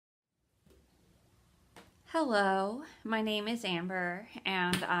Hello, my name is Amber,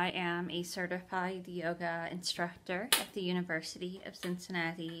 and I am a certified yoga instructor at the University of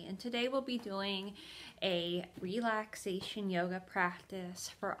Cincinnati. And today we'll be doing a relaxation yoga practice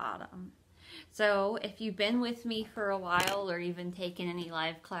for autumn. So if you've been with me for a while or even taken any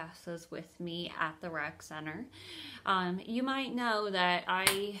live classes with me at the rec center, you might know that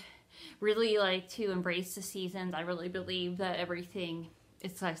I really like to embrace the seasons. I really believe that everything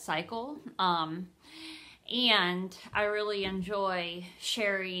is a cycle. And I really enjoy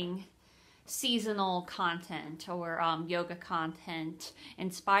sharing seasonal content or yoga content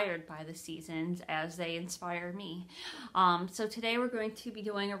inspired by the seasons as they inspire me. So today we're going to be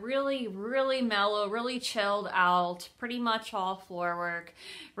doing a really mellow, really chilled out, pretty much all floor work,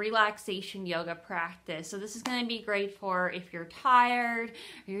 relaxation yoga practice. So this is going to be great for if you're tired,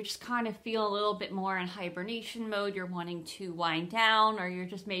 or you're just kind of feeling a little bit more in hibernation mode, you're wanting to wind down, or you're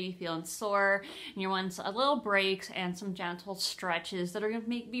just maybe feeling sore, and you're wanting a little breaks and some gentle stretches that are going to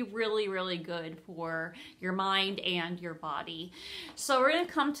be really good for your mind and your body. So we're going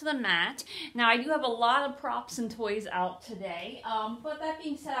to come to the mat. Now I do have a lot of props and toys out today, but that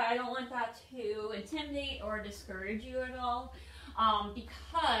being said, I don't want that to intimidate or discourage you at all,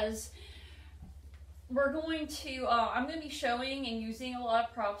 because we're going to, I'm going to be showing and using a lot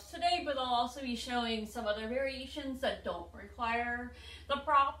of props today, but I'll also be showing some other variations that don't require the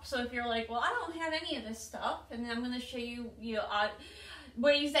prop. So if you're like, well, I don't have any of this stuff, and then I'm going to show you,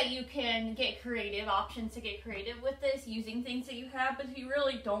 ways that you can get creative, options to get creative with this using things that you have. But if you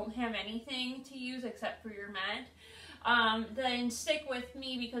really don't have anything to use except for your mat, then stick with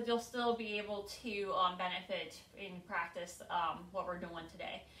me, because you'll still be able to benefit in practice what we're doing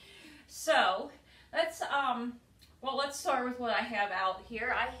today. So let's start with what I have out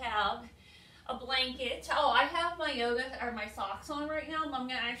here. I have a blanket. I have my yoga or my socks on right now, but I'm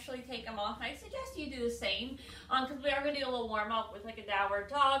gonna actually take them off. I suggest you do the same, because we are gonna do a little warm up with like a downward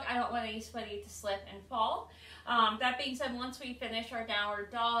dog. I don't want anybody to slip and fall. That being said, once we finish our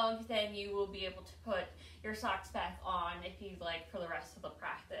downward dog, then you will be able to put your socks back on if you'd like for the rest of the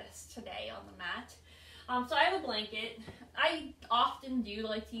practice today on the mat. So I have a blanket. I often do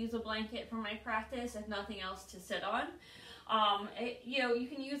like to use a blanket for my practice, if nothing else to sit on. You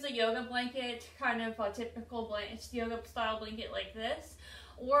can use a yoga blanket, kind of a typical yoga style blanket like this,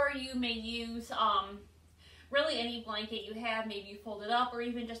 or you may use really any blanket you have. Maybe you fold it up, or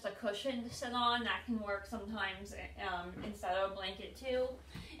even just a cushion to sit on. That can work sometimes instead of a blanket too.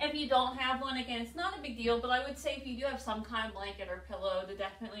 If you don't have one, again, it's not a big deal, but I would say if you do have some kind of blanket or pillow, to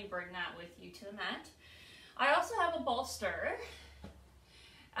definitely bring that with you to the mat. I also have a bolster.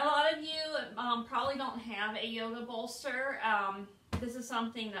 A lot of you probably don't have a yoga bolster. This is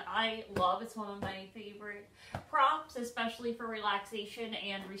something that I love. It's one of my favorite props, especially for relaxation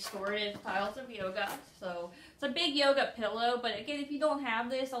and restorative styles of yoga. So it's a big yoga pillow, but again, if you don't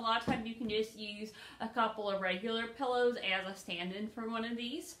have this, a lot of times you can just use a couple of regular pillows as a stand-in for one of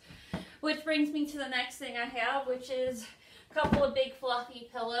these. Which brings me to the next thing I have, which is a couple of big fluffy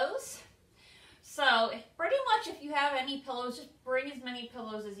pillows. So pretty much if you have any pillows, just bring as many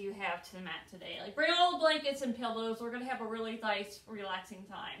pillows as you have to the mat today. Like, bring all the blankets and pillows. We're going to have a really nice, relaxing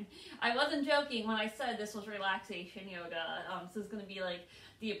time. I wasn't joking when I said this was relaxation yoga. This is going to be like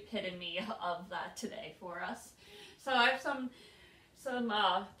the epitome of that today for us. So I have some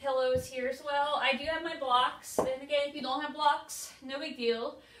pillows here as well. I do have my blocks. And again, if you don't have blocks, no big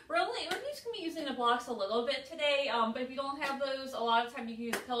deal. Really, we're just going to be using the blocks a little bit today, but if you don't have those, a lot of times you can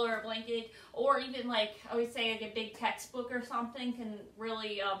use a pillow or a blanket, or even like, I would say like a big textbook or something can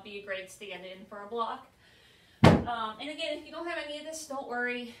really be a great stand-in for a block. And again, if you don't have any of this, don't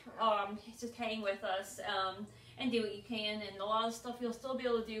worry, just hang with us and do what you can, and a lot of stuff you'll still be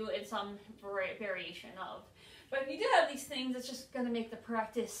able to do in some variation of. But if you do have these things, it's just going to make the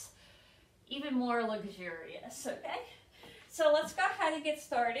practice even more luxurious, okay? So let's go ahead and get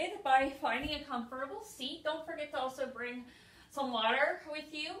started by finding a comfortable seat. Don't forget to also bring some water with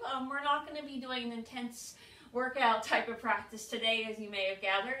you. We're not going to be doing an intense workout type of practice today, as you may have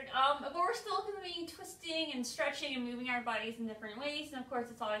gathered, but we're still going to be twisting and stretching and moving our bodies in different ways. And of course,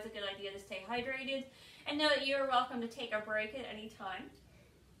 it's always a good idea to stay hydrated, and know that you're welcome to take a break at any time.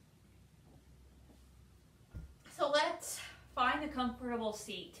 So let's find a comfortable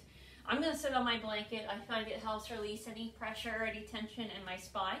seat. I'm going to sit on my blanket. I find it helps release any pressure, any tension in my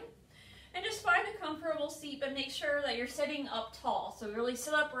spine. And just find a comfortable seat, but make sure that you're sitting up tall. So really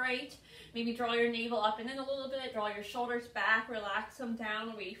sit upright, maybe draw your navel up and in a little bit, draw your shoulders back, relax them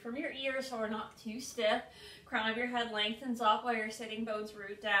down away from your ears so we're not too stiff. Crown of your head lengthens up while you're sitting, bones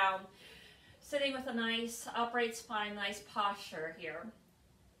root down. Sitting with a nice upright spine, nice posture here.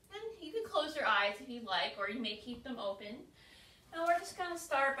 And you You can close your eyes if you like, or you may keep them open. And we're just going to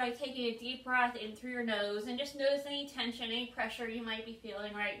start by taking a deep breath in through your nose and just notice any tension, any pressure you might be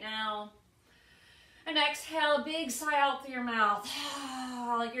feeling right now. And exhale, big sigh out through your mouth.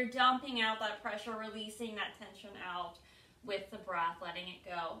 Like you're dumping out that pressure, releasing that tension out with the breath, letting it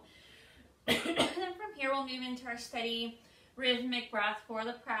go. And then from here, we'll move into our steady rhythmic breath for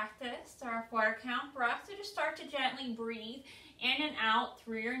the practice, our 4 count breath. So just start to gently breathe in and out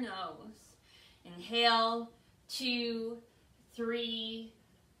through your nose. Inhale, 2, 3,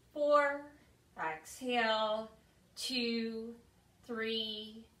 4. Exhale, 2,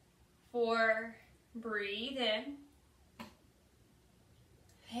 3, 4. Breathe in.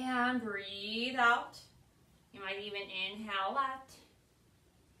 And breathe out. You might even inhale that.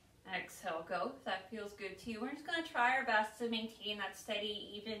 Exhale, go if that feels good to you. We're just going to try our best to maintain that steady,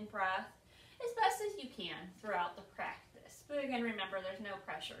 even breath as best as you can throughout the practice. But again, remember, there's no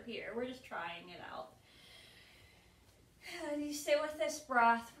pressure here. We're just trying it out. As you stay with this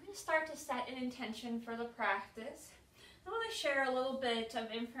breath, we're going to start to set an intention for the practice. I want to share a little bit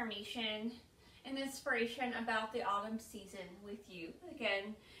of information and inspiration about the autumn season with you.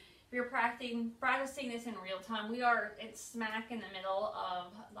 Again, if you're practicing this in real time, it's smack in the middle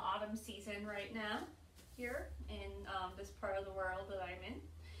of the autumn season right now here in this part of the world that I'm in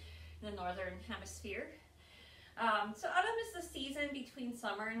the northern hemisphere. So autumn is the season between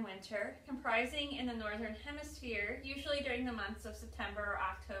summer and winter, comprising in the northern hemisphere, usually during the months of September,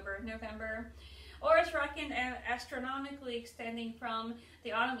 October, November, or it's reckoned astronomically extending from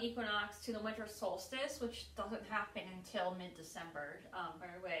the autumn equinox to the winter solstice, which doesn't happen until mid-December, by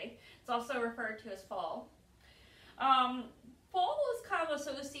the way. It's also referred to as fall. Fall is kind of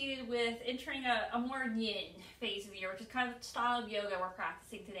associated with entering a more yin phase of the year, which is kind of the style of yoga we're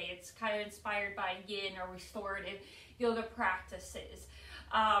practicing today. It's kind of inspired by yin or restorative yoga practices.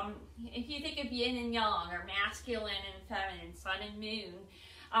 If you think of yin and yang, or masculine and feminine, sun and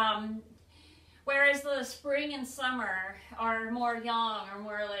moon, whereas the spring and summer are more yang, or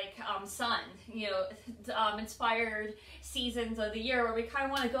more like sun, inspired seasons of the year where we kind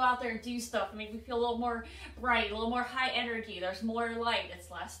of want to go out there and do stuff and make me feel a little more bright, a little more high energy. There's more light,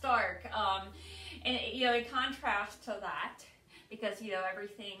 it's less dark. And in contrast to that, because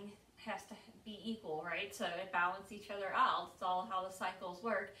everything has to be equal, right? So it balance each other out. It's all how the cycles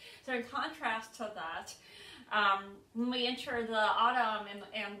work. So in contrast to that, when we enter the autumn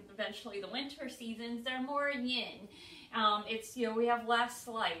and eventually the winter seasons, they're more yin. We have less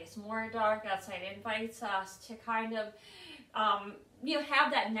light. It's more dark outside. It invites us to kind of,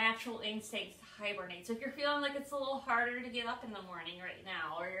 have that natural instinct to hibernate. So if you're feeling like it's a little harder to get up in the morning right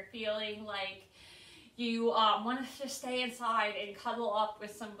now, or you're feeling like you want to just stay inside and cuddle up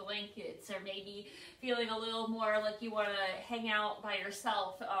with some blankets, or maybe feeling a little more like you want to hang out by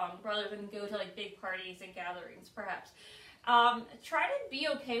yourself rather than go to like big parties and gatherings, perhaps. Try to be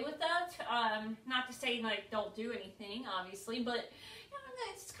okay with that. Not to say like don't do anything, obviously, but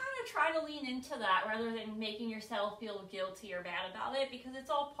just kind of try to lean into that rather than making yourself feel guilty or bad about it, because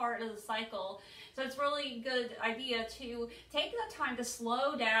it's all part of the cycle. So it's really a good idea to take the time to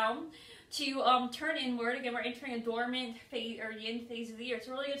slow down, to turn inward. Again, we're entering a dormant phase or yin phase of the year. It's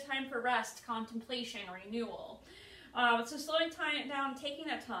a really good time for rest, contemplation, renewal. So slowing time down, taking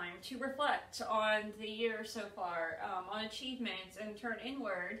that time to reflect on the year so far, on achievements, and turn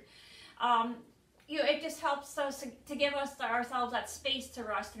inward. It just helps us to give ourselves that space to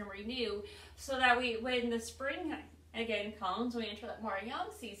rest and renew, so that when the spring again comes, we enter that more young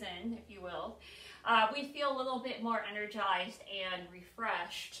season, if you will, we feel a little bit more energized and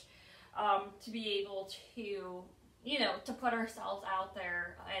refreshed to be able to, to put ourselves out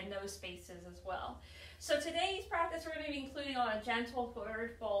there in those spaces as well. So today's practice, we're going to be including on a gentle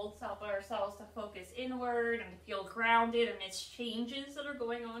forward fold to help ourselves to focus inward and to feel grounded amidst changes that are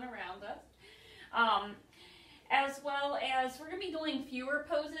going on around us. As well as we're going to be doing fewer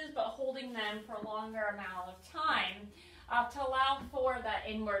poses, but holding them for a longer amount of time to allow for that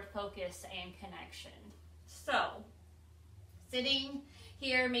inward focus and connection. So, sitting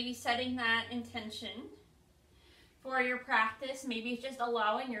here, maybe setting that intention for your practice. Maybe it's just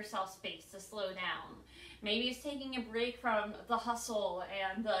allowing yourself space to slow down. Maybe it's taking a break from the hustle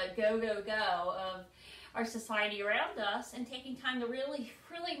and the go, go, go of our society around us, and taking time to really,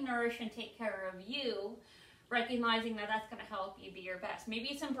 really nourish and take care of you, recognizing that that's going to help you be your best. Maybe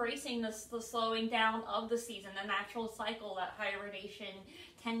it's embracing the slowing down of the season, the natural cycle, that hibernation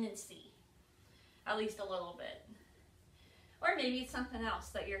tendency, at least a little bit. Or maybe it's something else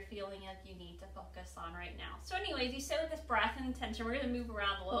that you're feeling like you need to focus on right now. So anyways, you sit with this breath and intention. We're going to move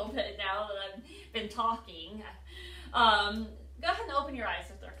around a little bit now that I've been talking. Go ahead and open your eyes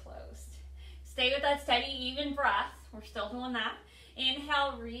if they're closed. stay with that steady, even breath. We're still doing that.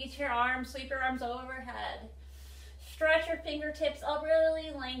 Inhale, reach your arms, sweep your arms overhead. Stretch your fingertips up, really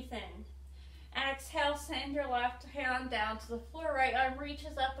lengthen. Exhale, send your left hand down to the floor. Right arm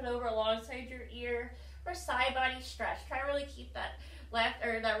reaches up and over alongside your ear for side body stretch. Try to really keep that left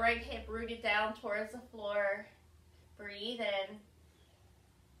or that right hip rooted down towards the floor. Breathe in.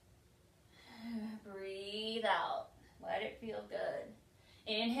 Breathe out. Let it feel good.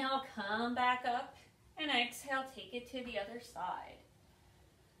 Inhale, come back up. And exhale, take it to the other side.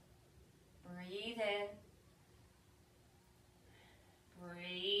 Breathe in.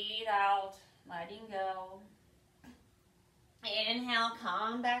 Breathe out. Letting go. Inhale,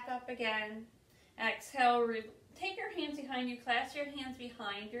 come back up again. Exhale, take your hands behind you, clasp your hands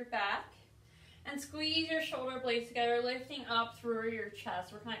behind your back, and squeeze your shoulder blades together, lifting up through your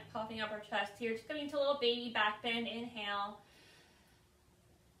chest. We're kind of puffing up our chest here. Just coming to a little baby back bend. Inhale.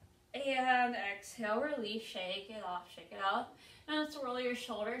 And exhale, release, shake it off, shake it out. Now swirl your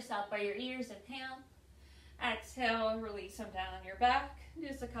shoulders out by your ears. Inhale. Exhale, release them down on your back.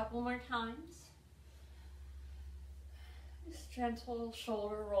 Just a couple more times. Just gentle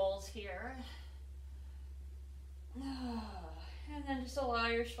shoulder rolls here. And then just allow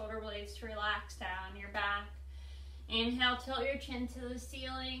your shoulder blades to relax down your back. Inhale, tilt your chin to the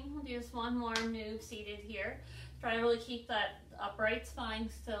ceiling. We'll do just one more move seated here. Try to really keep that upright spine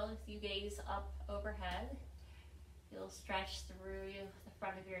still as you gaze up overhead. You'll stretch through the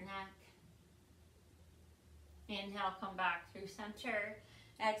front of your neck. Inhale, come back through center.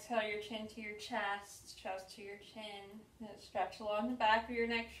 Exhale, your chin to your chest, chest to your chin. Stretch along the back of your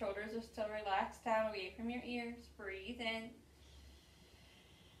neck. Shoulders are still relaxed down away from your ears. Breathe in.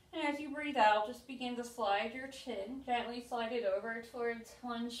 And as you breathe out, just begin to slide your chin. Gently slide it over towards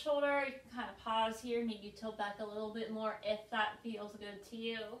one shoulder. You can kind of pause here. Maybe tilt back a little bit more if that feels good to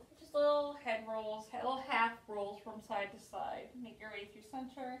you. Just little head rolls, little half rolls from side to side. Make your way through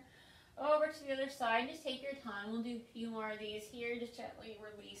center. Over to the other side. Just take your time. We'll do a few more of these here. Just gently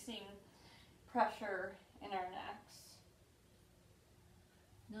releasing pressure in our necks.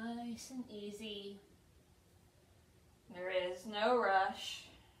 Nice and easy. There is no rush.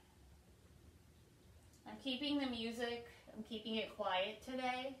 I'm keeping the music, I'm keeping it quiet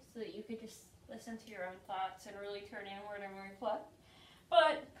today so that you could just listen to your own thoughts and really turn inward and reflect.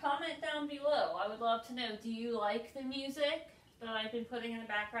 But comment down below. I would love to know, do you like the music that I've been putting in the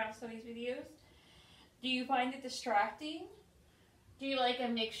background of some of these videos? Do you find it distracting? Do you like a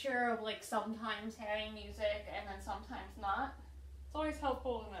mixture of like sometimes having music and then sometimes not? It's always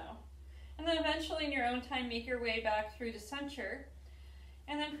helpful to know. And then eventually in your own time, make your way back through the center.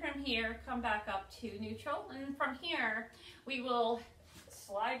 And then from here, come back up to neutral. And from here, we will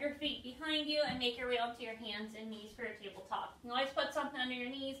slide your feet behind you and make your way onto your hands and knees for a tabletop. You always put something under your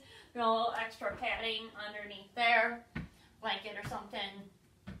knees. A little extra padding underneath there. Blanket or something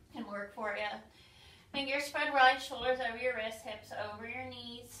can work for you. Fingers spread wide, shoulders over your wrists, hips over your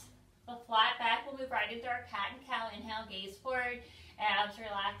knees. The flat back will move right into our cat and cow. Inhale, gaze forward. Abs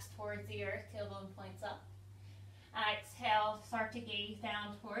relax towards the earth, tailbone points up. Exhale, start to gaze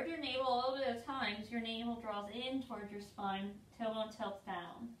down toward your navel a little bit at a time as your navel draws in towards your spine, tailbone tilts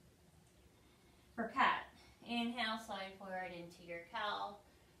down. For cat, inhale, slide forward into your cow.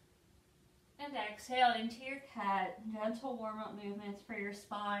 And exhale into your cat. Gentle warm-up movements for your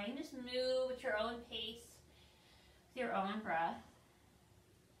spine. Just move at your own pace, with your own breath.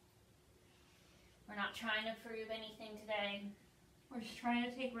 We're not trying to prove anything today. We're just trying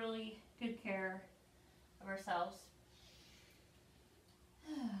to take really good care of ourselves.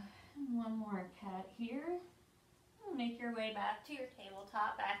 One more cat here. Make your way back to your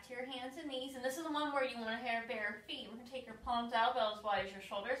tabletop, back to your hands and knees. And this is the one where you want to have bare feet. We're going to take your palms out, about as wide as your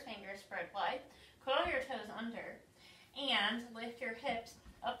shoulders, fingers spread wide. Curl your toes under. And lift your hips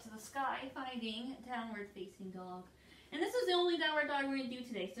up to the sky, finding downward facing dog. And this is the only downward dog we're going to do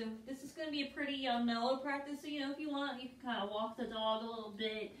today. So this is going to be a pretty mellow practice. So, if you want, you can kind of walk the dog a little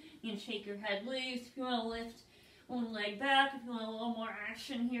bit. You can shake your head loose. If you want to lift one leg back, if you want a little more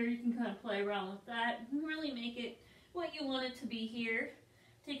action here, you can kind of play around with that. And really make it what you want it to be here.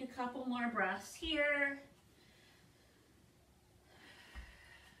 Take a couple more breaths here.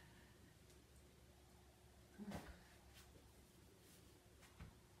 Let's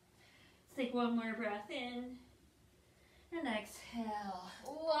take one more breath in. And exhale.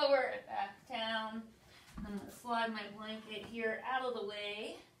 Lower it back down. I'm going to slide my blanket here out of the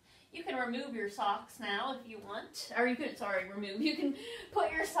way. You can remove your socks now if you want. Or you can, you can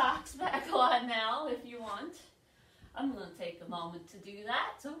put your socks back on now if you want. I'm going to take a moment to do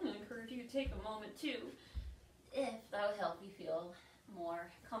that. So I'm going to encourage you to take a moment too, if that would help you feel more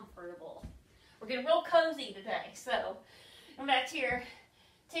comfortable. We're getting real cozy today. So, come back to your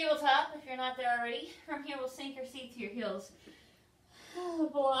tabletop if you're not there already. From here, we'll sink your seat to your heels.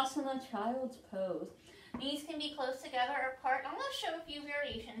 Balasana, child's pose. Knees can be close together or apart. I'm going to show a few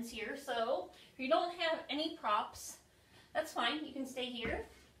variations here. So, if you don't have any props, that's fine. You can stay here.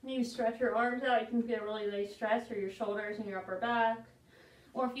 You stretch your arms out. You can get a really nice stretch for your shoulders and your upper back.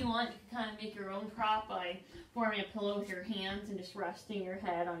 Or if you want, you can kind of make your own prop by forming a pillow with your hands and just resting your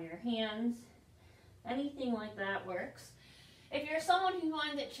head on your hands. Anything like that works. If you're someone who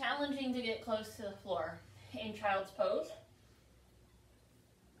finds it challenging to get close to the floor in child's pose,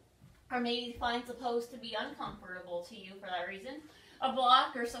 or maybe finds the pose to be uncomfortable to you for that reason, a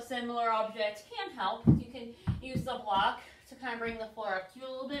block or some similar object can help. You can use the block to kind of bring the floor up to you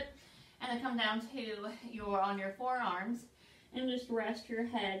a little bit, and then come down to on your forearms and just rest your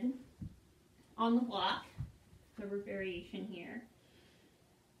head on the block. Whatever variation here.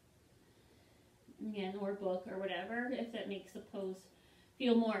 Again, or book or whatever, if that makes the pose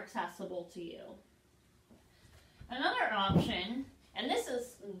feel more accessible to you. Another option, and this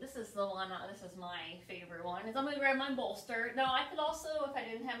is the one, this is my favorite one, is I'm going to grab my bolster. Now, I could also, if I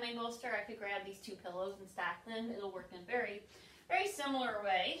didn't have my bolster, I could grab these two pillows and stack them. It'll work in a very, very similar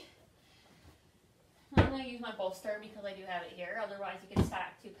way. I'm going to use my bolster because I do have it here. Otherwise, you can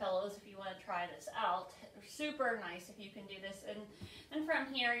stack two pillows if you want to try this out. They're super nice if you can do this. And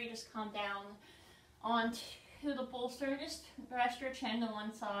from here, you just come down onto the bolster. Just rest your chin to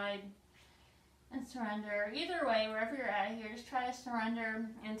one side and surrender. Either way, wherever you're at here, just try to surrender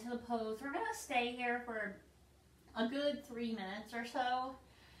into the pose. We're going to stay here for a good 3 minutes or so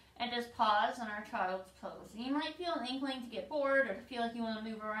and just pause in our child's pose. You might feel an inkling to get bored or to feel like you want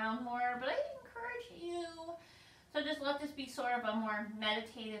to move around more, but I encourage you to just let this be sort of a more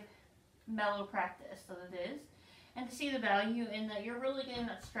meditative, mellow practice that it is, and to see the value in that you're really getting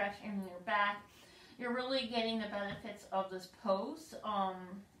that stretch in your back. You're really getting the benefits of this pose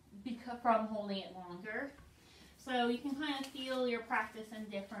from holding it longer. So you can kind of feel your practice in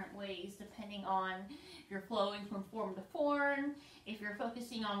different ways depending on if you're flowing from form to form, if you're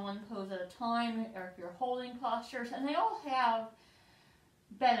focusing on one pose at a time, or if you're holding postures. And they all have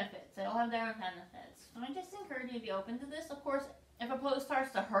benefits. They all have their own benefits. So I just encourage you to be open to this. Of course, if a pose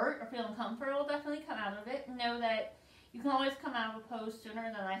starts to hurt or feel uncomfortable, definitely come out of it. Know that you can always come out of a pose sooner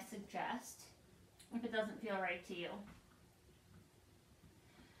than I suggest if it doesn't feel right to you.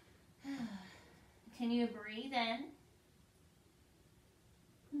 Continue to breathe in,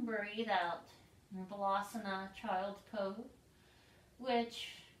 breathe out. Balasana, child's pose, which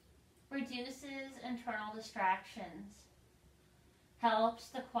reduces internal distractions, helps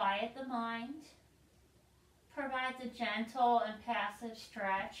to quiet the mind, provides a gentle and passive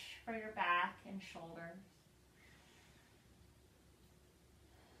stretch for your back and shoulders.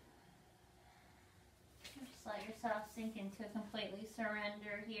 Just let yourself sink into completely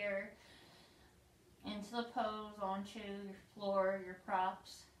surrender here, into the pose, onto your floor, your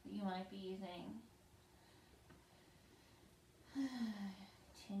props that you might be using.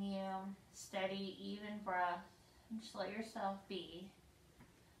 Continue steady, even breath, and just let yourself be.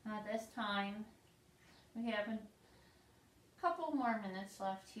 Now at this time, we have a couple more minutes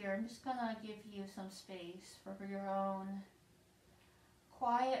left here. I'm just going to give you some space for your own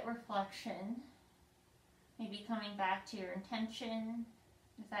quiet reflection. Maybe coming back to your intention,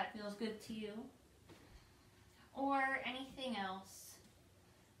 if that feels good to you, or anything else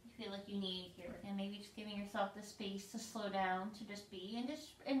you feel like you need here. And maybe just giving yourself the space to slow down, to just be, and just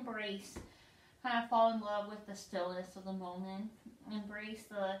embrace, kind of fall in love with the stillness of the moment. Embrace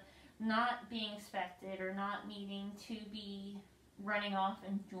the not being expected or not needing to be running off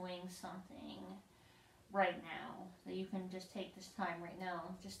and doing something right now. That you can just take this time right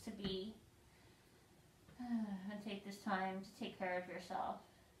now just to be, and take this time to take care of yourself.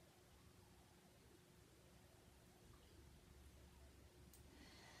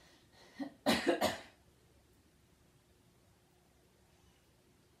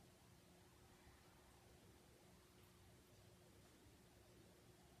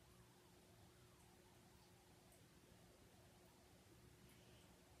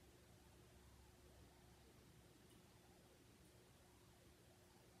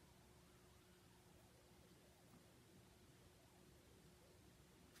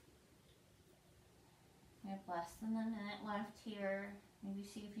 We have less than a minute left here. Maybe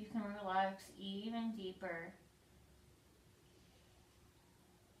see if you can relax even deeper.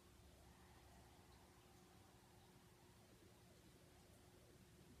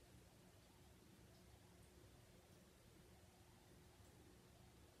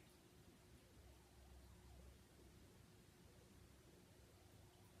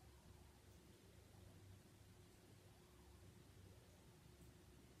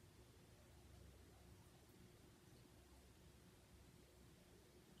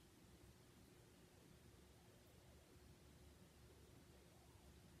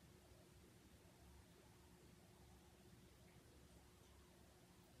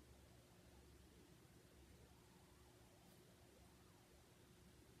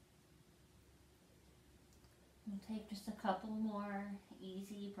 Take just a couple more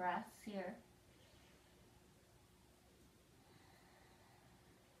easy breaths here.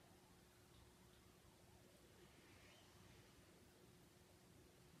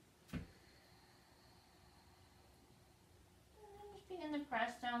 Begin to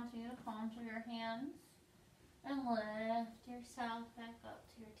press down through the palms of your hands and lift yourself back up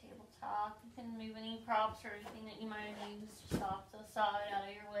to your tabletop. You can move any props or anything that you might have used just off to the side, out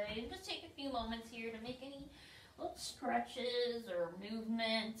of your way. And just take a few moments here to make any little stretches or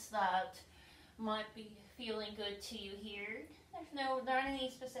movements that might be feeling good to you here. There aren't any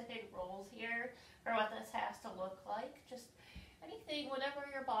specific rules here for what this has to look like. Just anything, whatever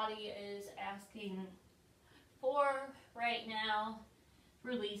your body is asking for right now,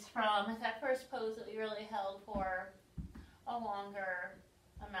 release from. That first pose that we really held for a longer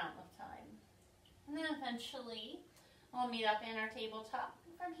amount of time. And then eventually we'll meet up in our tabletop.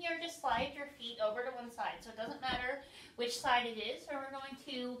 And from here, just slide your feet over to one side. So it doesn't matter which side it is. So we're going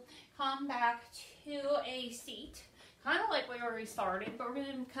to come back to a seat, kind of like we already started, but we're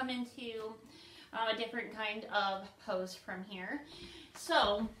going to come into a different kind of pose from here.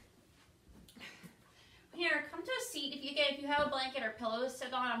 So here, come to a seat. If you have a blanket or pillow to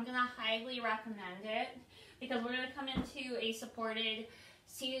sit on, I'm going to highly recommend it because we're going to come into a supported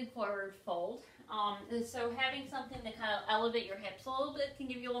seated forward fold. So having something to kind of elevate your hips a little bit can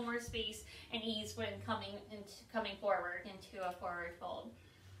give you a little more space and ease when coming forward into a forward fold.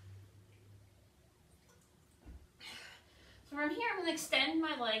 So from here, I'm going to extend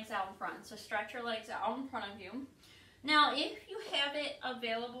my legs out in front. So stretch your legs out in front of you. Now, if you have it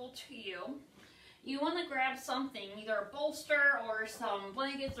available to you, you want to grab something, either a bolster or some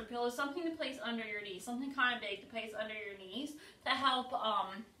blankets or pillows, something to place under your knees, something kind of big to place under your knees to help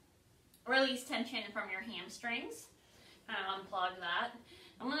release tension from your hamstrings. Kind of unplug that.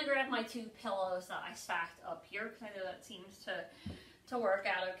 I'm going to grab my 2 pillows that I stacked up here because I know that seems to work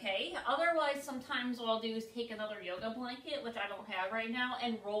out okay. Otherwise, sometimes what I'll do is take another yoga blanket, which I don't have right now,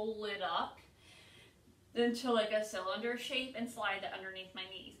 and roll it up into like a cylinder shape and slide it underneath my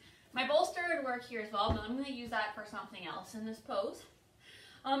knees. My bolster would work here as well, but I'm going to use that for something else in this pose.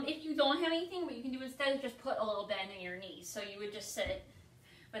 If you don't have anything, what you can do instead is just put a little bend in your knees. So you would just sit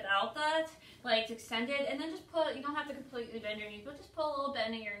without that, legs extended, and then just put, you don't have to completely bend your knees, but just put a little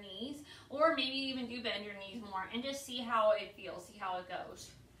bend in your knees, or maybe even do bend your knees more, and just see how it feels, see how it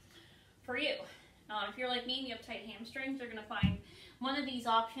goes for you. If you're like me and you have tight hamstrings, you're going to find one of these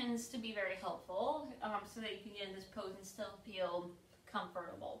options to be very helpful so that you can get in this pose and still feel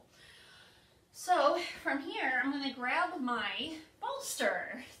comfortable. So from here, I'm going to grab my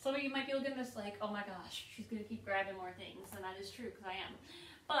bolster. Some of you might be looking at this like, oh my gosh, she's going to keep grabbing more things, and that is true because I am.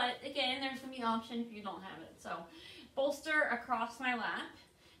 But again, there's going to be an option if you don't have it. So bolster across my lap.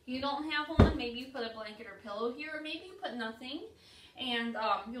 If you don't have one, maybe you put a blanket or pillow here, or maybe you put nothing, and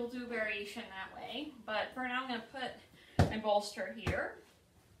you'll do variation that way. But for now, I'm going to put my bolster here.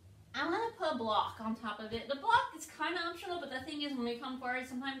 I'm going to put a block on top of it. The block is kind of optional, but the thing is when we come forward,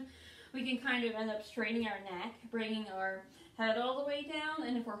 sometimes we can kind of end up straining our neck, bringing our head all the way down,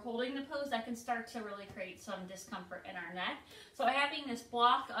 and if we're holding the pose, that can start to really create some discomfort in our neck. So having this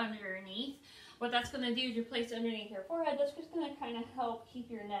block underneath, what that's going to do is you place it underneath your forehead. That's just going to kind of help keep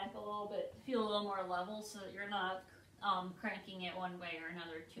your neck a little bit, feel a little more level so that you're not cranking it one way or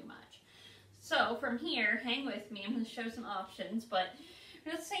another too much. So from here, hang with me. I'm going to show some options, but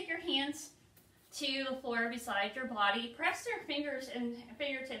let's take your hands to the floor beside your body. Press your fingers and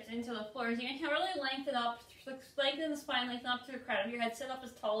fingertips into the floor. You can really lengthen up, lengthen the spine, lengthen up to the crown of your head. Sit up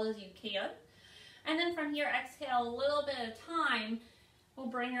as tall as you can. And then from here, exhale a little bit at a time. We'll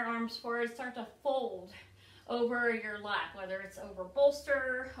bring your arms forward, start to fold over your lap, whether it's over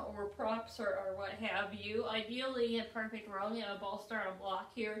bolster, over props, or what have you. Ideally, in a perfect world, you have a bolster and a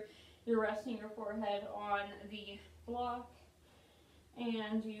block here. You're resting your forehead on the block,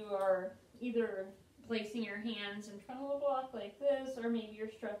 and you are either placing your hands in front of the block like this, or maybe you're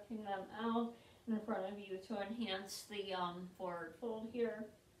stretching them out in front of you to enhance the forward fold here.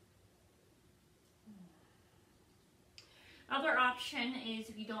 Other option is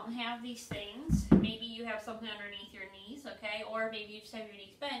if you don't have these things, maybe you have something underneath your knees, okay? Or maybe you just have your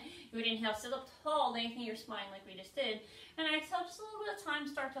knees bent. You would inhale, sit up tall, lengthen your spine like we just did. And exhale, just a little bit of time,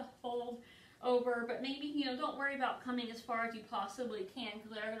 start to fold over, but maybe, don't worry about coming as far as you possibly can,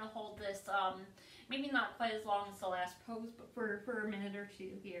 because they're going to hold this, maybe not quite as long as the last pose, but for a minute or two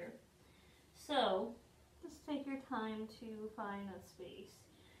here. So, just take your time to find a space.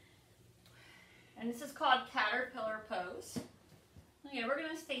 And this is called caterpillar pose. Okay, we're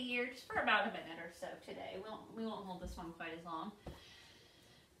going to stay here just for about a minute or so today. We won't hold this one quite as long.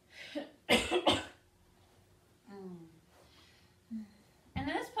 And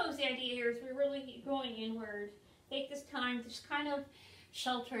in this pose, the idea here is we're really going inward. Take this time to just kind of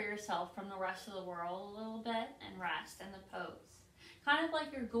shelter yourself from the rest of the world a little bit and rest in the pose. Kind of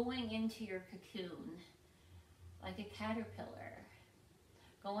like you're going into your cocoon, like a caterpillar.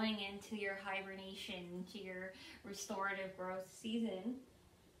 Going into your hibernation, into your restorative growth season.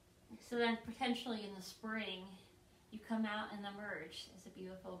 So then potentially in the spring, you come out and emerge as a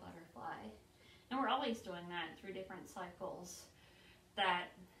beautiful butterfly. And we're always doing that through different cycles that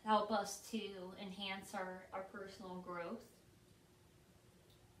help us to enhance our personal growth.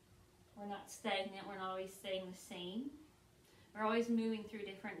 We're not stagnant, we're not always staying the same. We're always moving through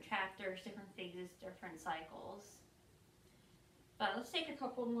different chapters, different phases, different cycles. But let's take a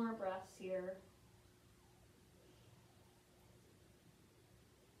couple more breaths here.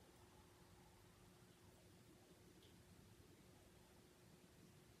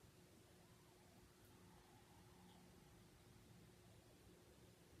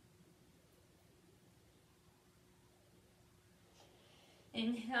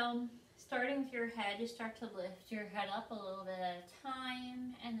 Inhale, starting with your head, you start to lift your head up a little bit at a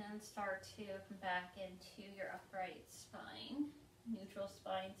time, and then start to come back into your upright spine, neutral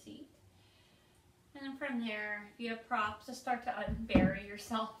spine seat. And then from there, if you have props, just start to unbury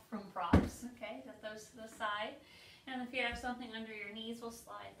yourself from props, okay? Set those to the side. And if you have something under your knees, we'll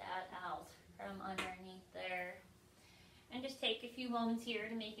slide that out from underneath there. And just take a few moments here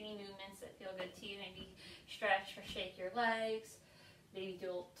to make any movements that feel good to you. Maybe stretch or shake your legs. Maybe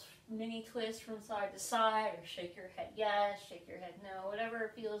do a mini twist from side to side, or shake your head yes, shake your head no,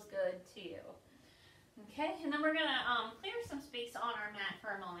 whatever feels good to you. Okay, and then we're gonna clear some space on our mat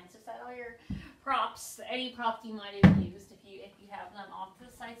for a moment. So set all your props, any props you might have used, if you have them, off to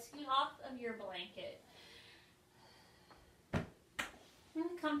the side. Scoot off of your blanket.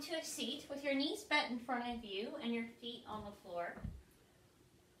 And come to a seat with your knees bent in front of you and your feet on the floor.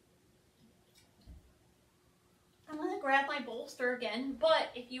 I'm going to grab my bolster again, but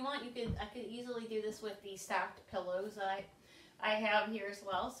if you want, I could easily do this with the stacked pillows I have here as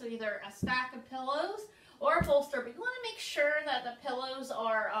well. So either a stack of pillows or a bolster, but you want to make sure that the pillows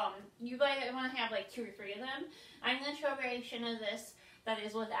are, you want to have like 2 or 3 of them. I'm going to show a variation of this that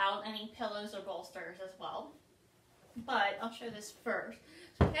is without any pillows or bolsters as well. But I'll show this first.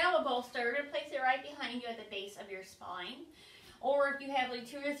 So if you have a bolster, you're going to place it right behind you at the base of your spine. Or if you have like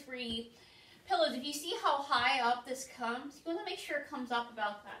 2 or 3 pillows, if you see how high up this comes, you want to make sure it comes up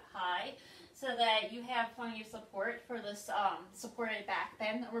about that high so that you have plenty of support for this supported back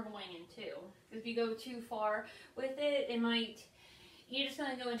bend that we're going into. If you go too far with it, you're just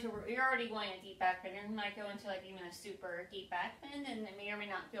going to go into, you're already going a deep back bend, you might go into like even a super deep back bend, and it may or may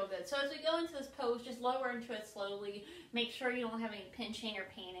not feel good. So as we go into this pose, just lower into it slowly. Make sure you don't have any pinching or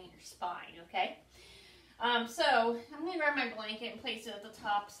pain in your spine, okay? So I'm going to grab my blanket and place it at the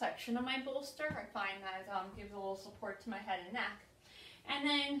top section of my bolster. I find that gives a little support to my head and neck. And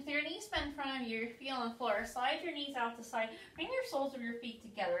then with your knees bent in front of you, your feet on the floor, slide your knees out the side. Bring your soles of your feet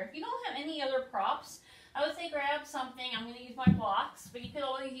together. If you don't have any other props, I would say grab something. I'm going to use my blocks, but you could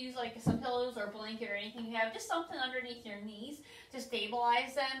always use like some pillows or a blanket or anything you have. Just something underneath your knees to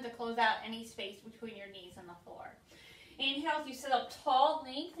stabilize them, to close out any space between your knees and the floor. Inhale as you sit up tall,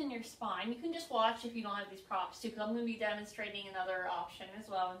 lengthen your spine. You can just watch if you don't have these props too, because I'm going to be demonstrating another option as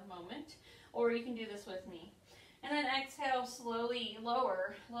well in a moment. Or you can do this with me. And then exhale, slowly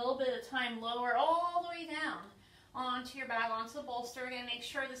lower, a little bit at a time, lower all the way down onto your back, onto the bolster. Again, make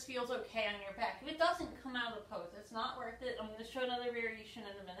sure this feels okay on your back. If it doesn't come out of the pose, it's not worth it. I'm going to show another variation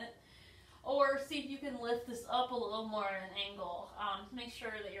in a minute. Or see if you can lift this up a little more at an angle to make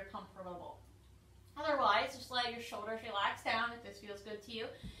sure that you're comfortable. Otherwise, just let your shoulders relax down if this feels good to you.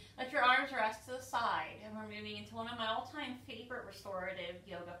 Let your arms rest to the side. And we're moving into one of my all-time favorite restorative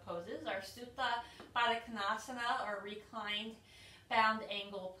yoga poses, our Supta Baddha Konasana, or reclined bound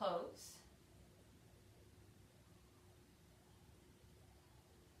angle pose.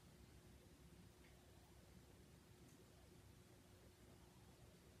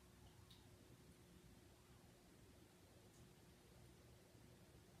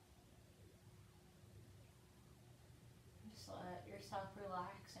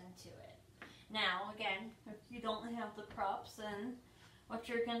 Relax into it. Now, again, if you don't have the props, then what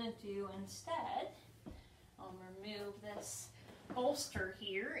you're going to do instead, I'll remove this bolster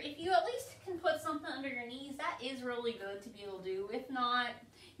here. If you at least can put something under your knees, that is really good to be able to do. If not,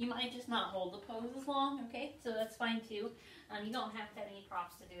 you might just not hold the pose as long, okay? So that's fine too. You don't have to have any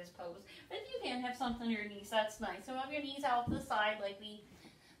props to do this pose. But if you can have something under your knees, that's nice. So have your knees out to the side like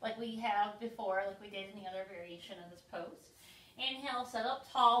we have before, like we did in the other variation of this pose. Inhale, sit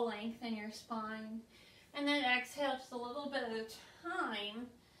up tall, lengthen your spine. And then exhale just a little bit at a time.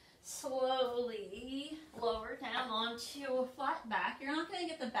 Slowly lower down onto a flat back. You're not going to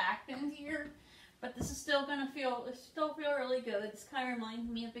get the back bend here, but this is still going to feel really good. This kind of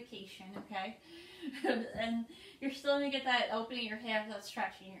reminds me of vacation, okay? And you're still going to get that opening your hands, that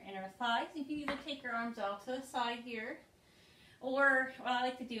stretching your inner thighs. You can either take your arms out to the side here, or what I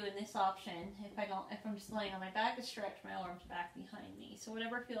like to do in this option, if I'm just laying on my back, is stretch my arms back behind me. So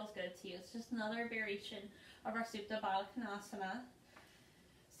whatever feels good to you. It's just another variation of our Supta Baddha Konasana.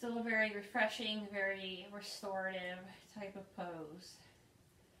 Still a very refreshing, very restorative type of pose.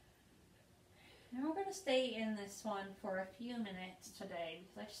 And we're going to stay in this one for a few minutes today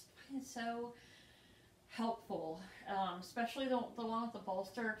because I just find it so helpful. Especially the one with the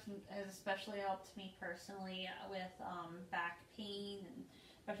bolster has especially helped me personally with back pain, and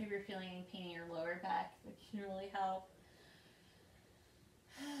especially if you're feeling any pain in your lower back, that can really help.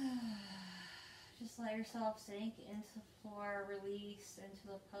 Just let yourself sink into the floor, release into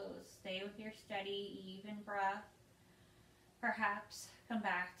the pose. Stay with your steady, even breath. Perhaps come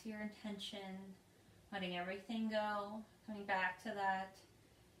back to your intention, letting everything go, coming back to that,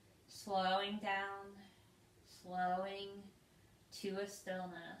 slowing down, slowing to a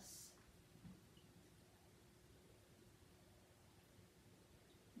stillness.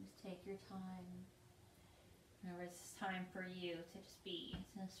 Just take your time. Remember, it's time for you to just be,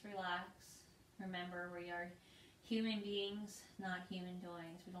 just relax. Remember, we are human beings, not human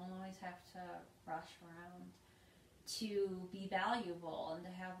doings. We don't always have to rush around to be valuable and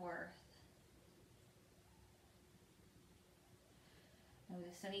to have worth.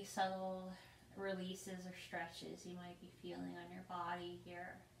 Notice any subtle releases or stretches you might be feeling on your body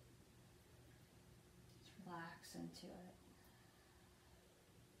here. Just relax into it.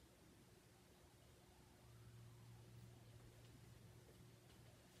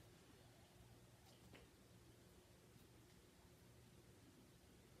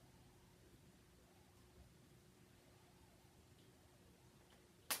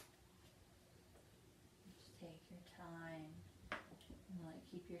 Take your time and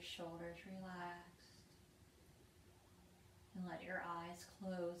keep your shoulders relaxed, and let your eyes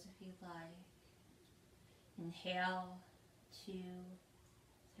close if you'd like. Inhale, 2,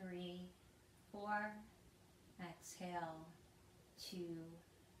 3, 4. Exhale, 2,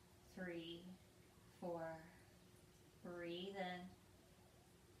 3, 4. Breathe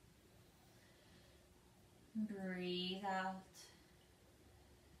in. Breathe out.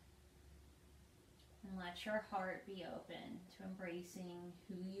 And let your heart be open to embracing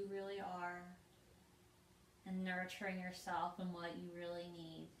who you really are and nurturing yourself and what you really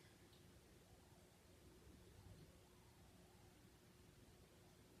need.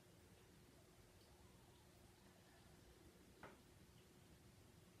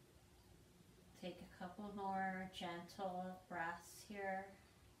 Take a couple more gentle breaths here.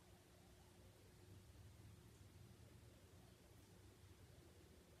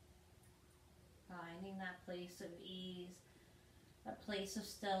 Finding that place of ease, that place of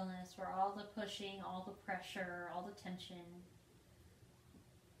stillness where all the pushing, all the pressure, all the tension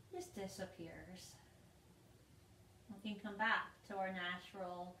just disappears. We can come back to our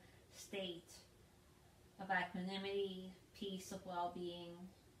natural state of equanimity, peace, of well-being.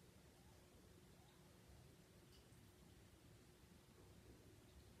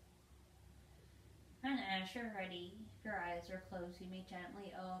 And as you're ready, if your eyes are closed, you may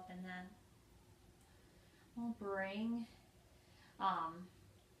gently open them. We'll bring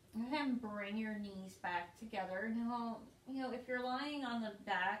your knees back together. Now, if you're lying on the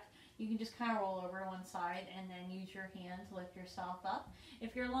back, you can just kind of roll over to one side and then use your hand to lift yourself up.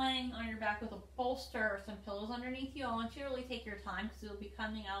 If you're lying on your back with a bolster or some pillows underneath you, I want you to really take your time because you'll be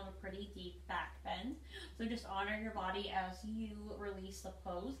coming out of a pretty deep back bend. So just honor your body as you release the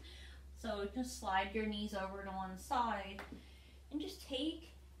pose. So just slide your knees over to one side and just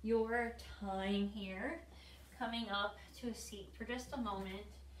take your time here, coming up to a seat for just a moment.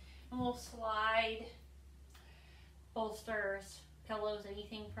 And we'll slide bolsters, pillows,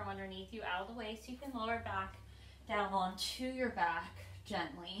 anything from underneath you out of the way so you can lower back down onto your back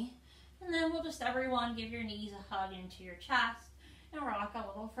gently. And then we'll just, everyone, give your knees a hug into your chest and rock a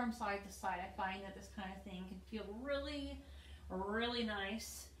little from side to side. I find that this kind of thing can feel really, really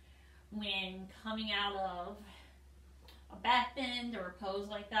nice when coming out of a back bend or a pose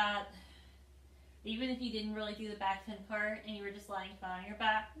like that. Even if you didn't really do the back bend part and you were just lying flat on your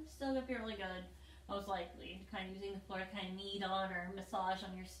back, it's still gonna feel really good, most likely. Kind of using the floor to kind of knead on or massage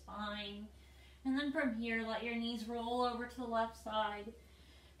on your spine. And then from here, let your knees roll over to the left side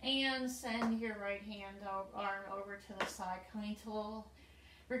and send your right hand arm over to the side, coming to a little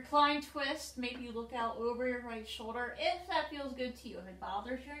Recline twist, maybe you look out over your right shoulder if that feels good to you. If it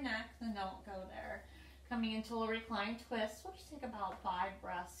bothers your neck, then don't go there. Coming into a recline twist, we'll just take about 5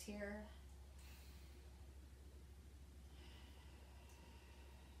 breaths here.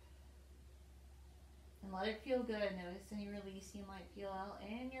 And let it feel good. Notice any release you might feel out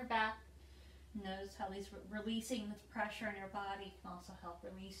in your back. Notice how these releasing this pressure in your body can also help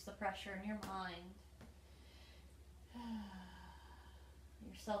release the pressure in your mind.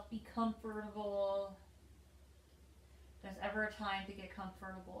 Yourself be comfortable. If there's ever a time to get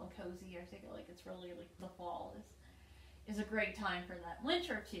comfortable and cozy, I think like it's really like the fall is a great time for that.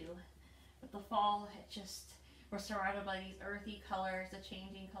 Winter too, but the fall, we're surrounded by these earthy colors, the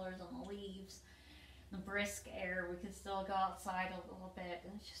changing colors on the leaves, the brisk air. We can still go outside a little bit,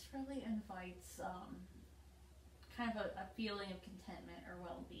 and it just really invites kind of a feeling of contentment or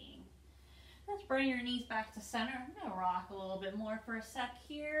well-being. Let's bring your knees back to center. I'm going to rock a little bit more for a sec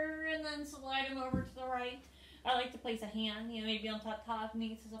here, and then slide them over to the right. I like to place a hand, maybe on top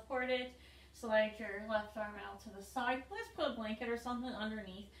knees to support it. Slide your left arm out to the side. Let's put a blanket or something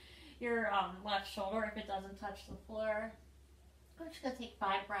underneath your left shoulder if it doesn't touch the floor. We're just going to take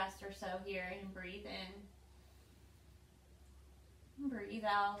 5 breaths or so here and breathe in. Breathe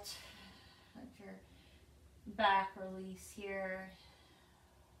out. Let your back release here.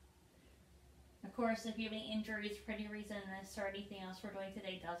 Of course, if you have any injuries for any reason this or anything else we're doing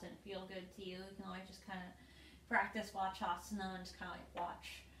today doesn't feel good to you, you can always just kind of practice Vajrasana and just kind of like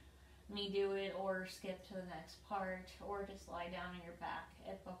watch me do it, or skip to the next part, or just lie down on your back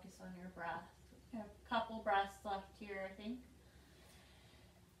and focus on your breath. We have a couple breaths left here, I think.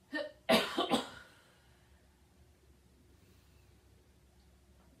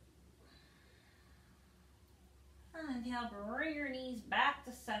 And now bring your knees back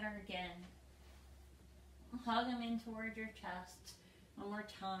to center again. Hug them in towards your chest. One more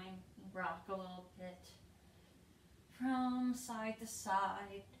time. Rock a little bit from side to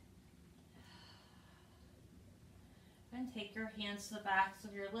side. And take your hands to the backs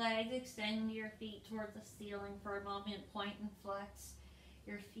of your legs. Extend your feet towards the ceiling for a moment. Point and flex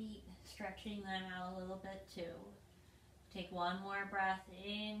your feet, stretching them out a little bit too. Take one more breath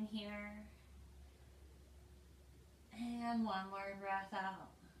in here. And one more breath out.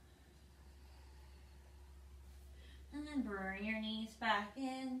 And then bring your knees back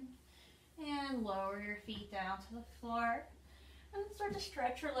in and lower your feet down to the floor. And start to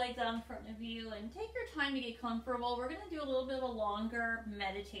stretch your legs out in front of you and take your time to get comfortable. We're going to do a little bit of a longer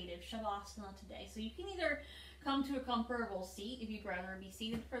meditative Shavasana today. So you can either come to a comfortable seat if you'd rather be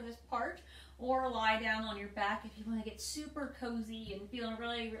seated for this part, or lie down on your back if you want to get super cozy and feeling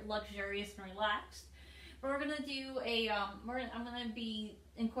really luxurious and relaxed. But we're going to do I'm going to be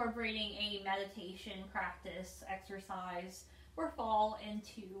incorporating a meditation practice exercise for fall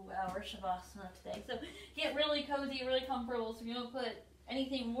into our Shavasana today. So get really cozy, really comfortable. So if you don't put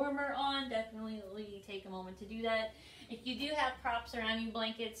anything warmer on, definitely take a moment to do that. If you do have props around you,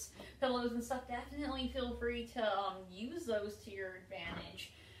 blankets, pillows and stuff, definitely feel free to use those to your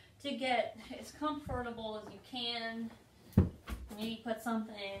advantage to get as comfortable as you can. Maybe put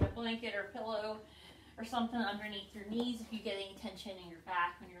something, a blanket or pillow or something underneath your knees if you get any tension in your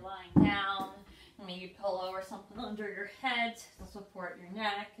back when you're lying down. Maybe a pillow or something under your head to support your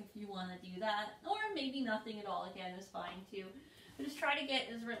neck if you want to do that. Or maybe nothing at all, again, is fine too. But just try to get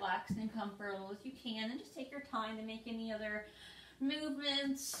as relaxed and comfortable as you can, and just take your time to make any other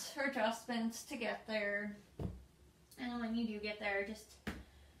movements or adjustments to get there. And when you do get there, just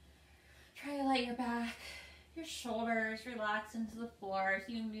try to let your back, your shoulders relax into the floor as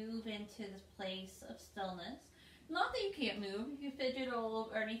you move into this place of stillness. Not that you can't move. If you fidget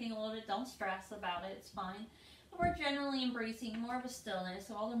or anything a little bit, don't stress about it. It's fine. But we're generally embracing more of a stillness,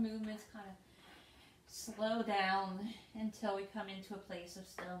 so all the movements kind of slow down until we come into a place of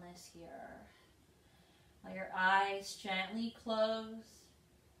stillness here. Let your eyes gently close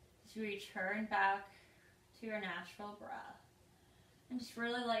as you return back to your natural breath. And just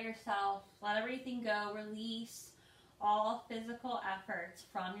really let everything go. Release all physical efforts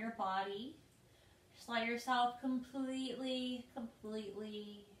from your body. Just let yourself completely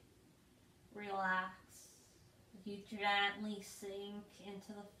relax. You gently sink into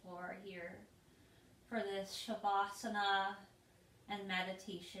the floor here for this Shavasana and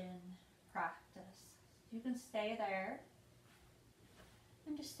meditation practice. You can stay there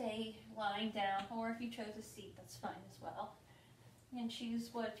and just stay lying down, or if you chose a seat, that's fine as well. And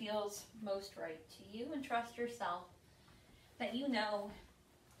choose what feels most right to you, and trust yourself that you know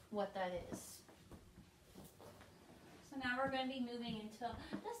what that is. So now we're going to be moving into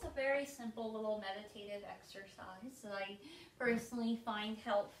just a very simple little meditative exercise that I personally find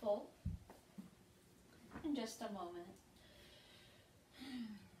helpful. In just a moment.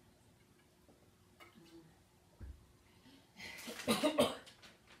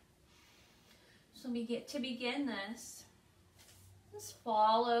 So to begin this, just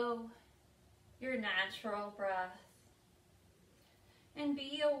follow your natural breath and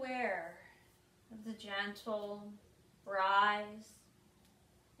be aware of the gentle rise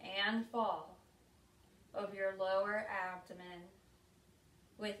and fall of your lower abdomen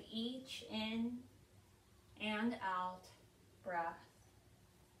with each in and out breath.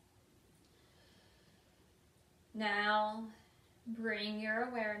 Now bring your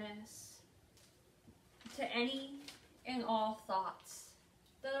awareness to any and all thoughts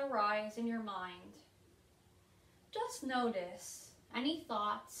that arise in your mind. Just notice any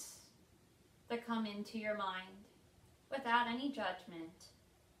thoughts that come into your mind without any judgment.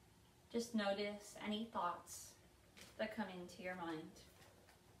 Just notice any thoughts that come into your mind.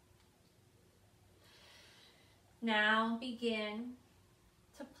 Now begin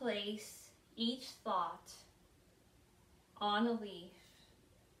to place each thought on a leaf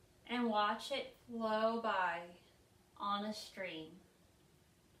and watch it flow by on a stream.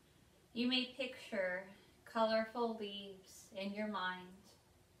 You may picture colorful leaves in your mind: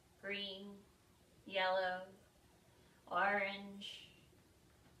 green, yellow, orange,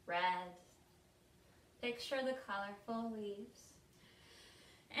 red. Picture the colorful leaves.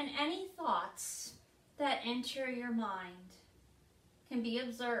 And any thoughts that enter your mind can be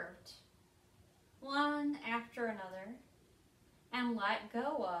observed one after another and let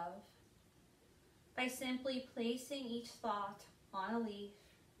go of by simply placing each thought on a leaf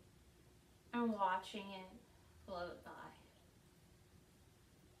and watching it float by.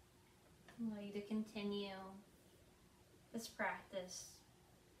 I want you to continue this practice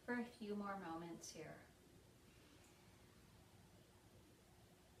for a few more moments here.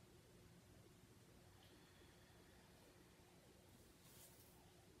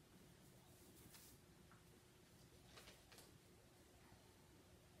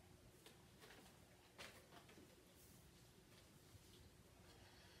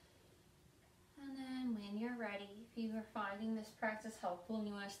 Ready. If you are finding this practice helpful and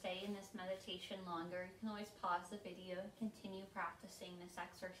you want to stay in this meditation longer, you can always pause the video and continue practicing this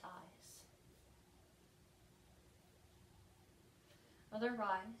exercise.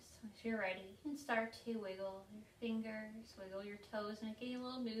 Otherwise, if you're ready, you can start to wiggle your fingers, wiggle your toes, making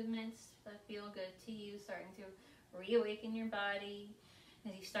little movements that feel good to you, starting to reawaken your body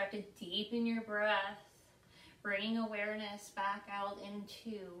as you start to deepen your breath, bringing awareness back out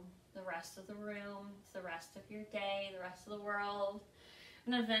into the rest of the room, the rest of your day, the rest of the world.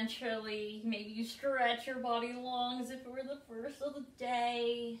 And eventually, maybe you stretch your body long as if it were the first of the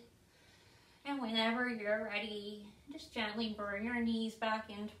day. And whenever you're ready, just gently bring your knees back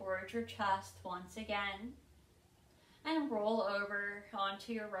in towards your chest once again. And roll over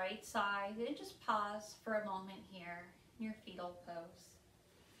onto your right side and just pause for a moment here in your fetal pose.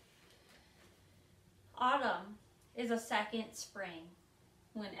 Autumn is a second spring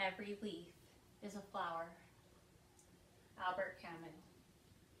when every leaf is a flower. Albert Camus.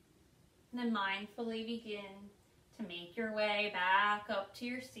 And then mindfully begin to make your way back up to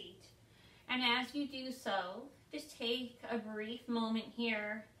your seat. And as you do so, just take a brief moment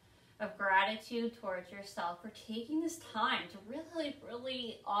here of gratitude towards yourself for taking this time to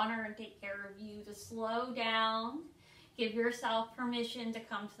really honor and take care of you, to slow down, give yourself permission to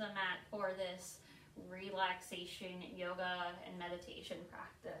come to the mat for this relaxation, yoga, and meditation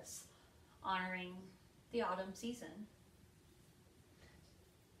practice, honoring the autumn season.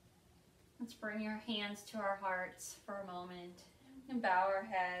 Let's bring your hands to our hearts for a moment and bow our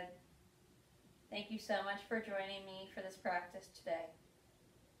head. Thank you so much for joining me for this practice today.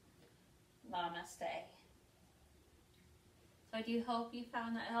 Namaste. So I do hope you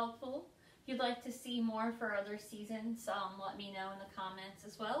found that helpful. If you'd like to see more for other seasons, let me know in the comments,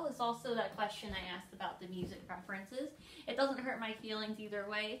 as well as also that question I asked about the music preferences. It doesn't hurt my feelings either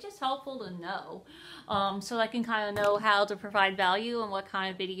way. It's just helpful to know, so I can kind of know how to provide value and what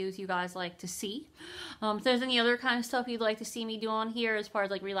kind of videos you guys like to see. If there's any other kind of stuff you'd like to see me do on here as far as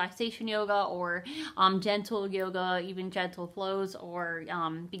like relaxation yoga or gentle yoga, even gentle flows, or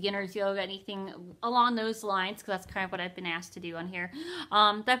beginners yoga, anything along those lines, because that's kind of what I've been asked to do on here,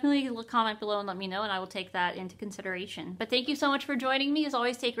 definitely comment below and let me know, and I will take that into consideration. But thank you so much for joining me. As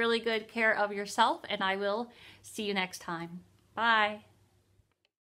always, take really good care of yourself, and I will see you next time. Bye.